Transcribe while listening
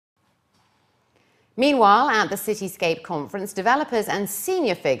Meanwhile, at the Cityscape conference, developers and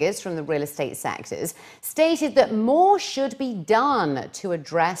senior figures from the real estate sectors stated that more should be done to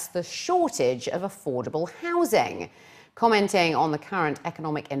address the shortage of affordable housing. Commenting on the current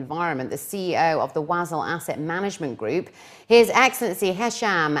economic environment, the CEO of the Wasl Asset Management Group, His Excellency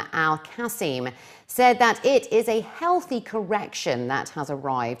Hesham Al Qassim, said that it is a healthy correction that has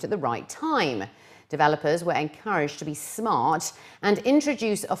arrived at the right time. Developers were encouraged to be smart and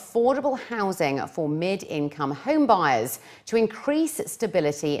introduce affordable housing for mid-income homebuyers to increase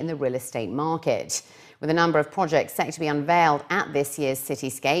stability in the real estate market. With a number of projects set to be unveiled at this year's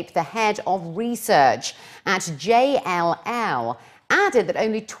Cityscape, the head of research at JLL added that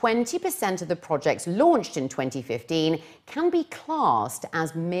only 20% of the projects launched in 2015 can be classed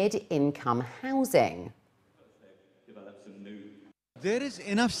as mid-income housing. There is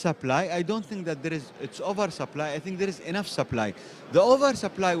enough supply. I don't think that it's oversupply. I think there is enough supply. The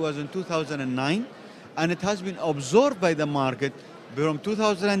oversupply was in 2009, and it has been absorbed by the market from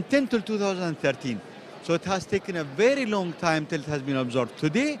 2010 till 2013. So it has taken a very long time till it has been absorbed.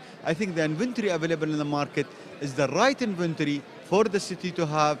 Today, I think the inventory available in the market is the right inventory for the city to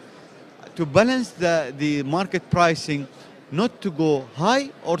have, to balance the market pricing, not to go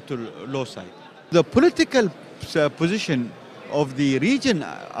high or to low side. The political position of the region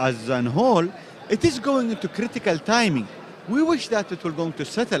as a whole, it is going into critical timing. We wish that it will going to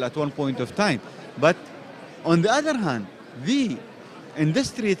settle at one point of time. But on the other hand, the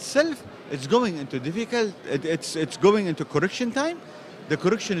industry itself is going into difficult, it's going into correction time. The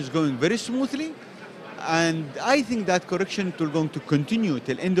correction is going very smoothly. And I think that correction will going to continue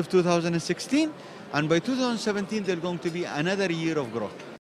till end of 2016. And by 2017, there's going to be another year of growth.